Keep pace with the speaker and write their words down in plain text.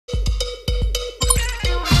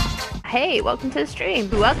Hey, welcome to the stream.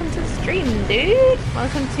 Welcome to the stream, dude.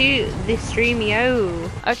 Welcome to the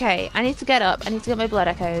Streamy-O. Okay, I need to get up. I need to get my blood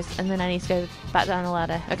echoes, and then I need to go back down the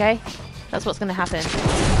ladder, okay? That's what's gonna happen.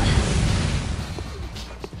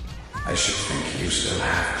 I should think you still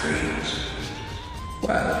have dreams.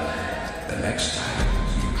 Well, the next time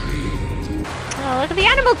you dream... Oh, look at the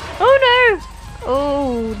animals! Oh no!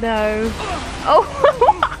 Oh no. Oh!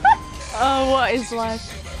 Oh, what is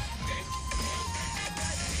life?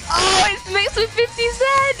 Oh, it's mixed with 50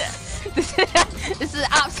 Cent! This is an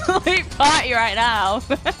absolute party right now.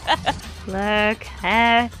 Look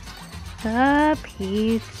at the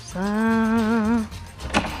pizza.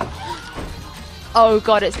 Oh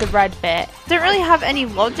god, it's the red bit. Don't really have any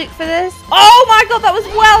logic for this. Oh my god, that was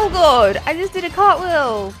well good! I just did a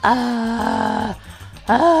cartwheel.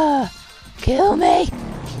 Kill me.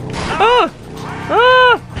 Oh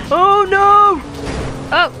no!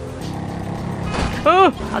 Oh!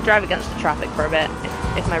 Oh! I'll drive against the traffic for a bit,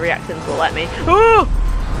 if my reactions will let me. Oh!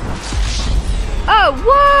 Oh,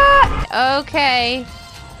 what? Okay.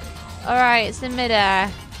 Alright, it's in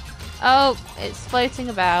midair. Oh, it's floating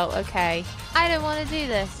about. Okay. I don't want to do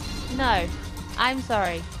this. No. I'm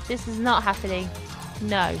sorry. This is not happening.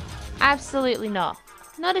 No. Absolutely not.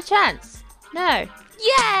 Not a chance. No.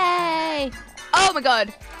 Yay! Oh my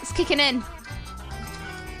god. It's kicking in.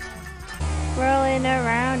 Rolling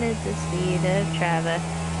around at the speed of Trevor.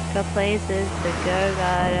 Got places to go,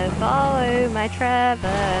 gotta follow my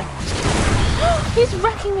Trevor. He's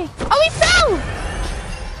wrecking me. Oh, he fell!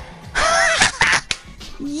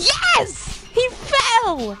 Yes! He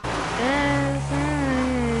fell!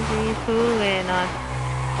 He's fooling on.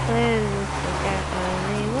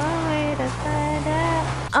 Only one way to find out.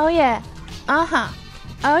 Oh yeah. Uh-huh.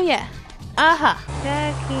 Oh yeah. Uh-huh.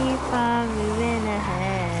 Gotta keep on moving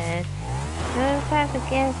ahead. No path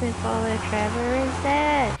against and follow Trevor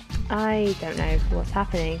instead. I don't know what's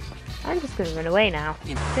happening. I'm just gonna run away now.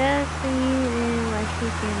 Just feeling like she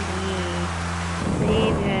can be.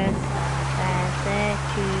 Leave us and set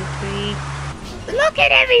you free. Look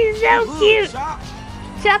at him, he's so cute!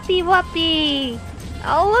 Choppy Whoppy!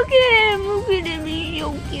 Oh, look at him! Look at him, he's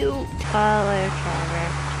so cute! Follow Trevor.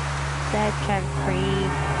 Set Trevor free.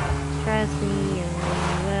 Trust me and we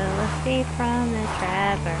will escape from the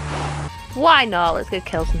Trevor. Why not? Let's go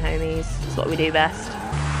kill some homies. That's what we do best.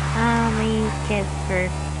 Only kiss for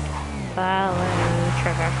follow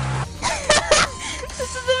Trevor. This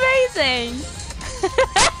is amazing!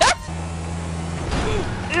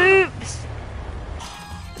 Oops!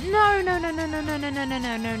 No, no, no, no, no, no, no, no, no,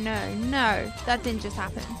 no, no, no, no. That didn't just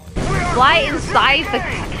happen. Fly inside the...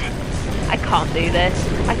 I can't do this.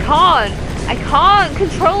 I can't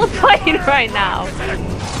control a plane right now.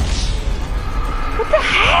 What the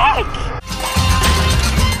heck?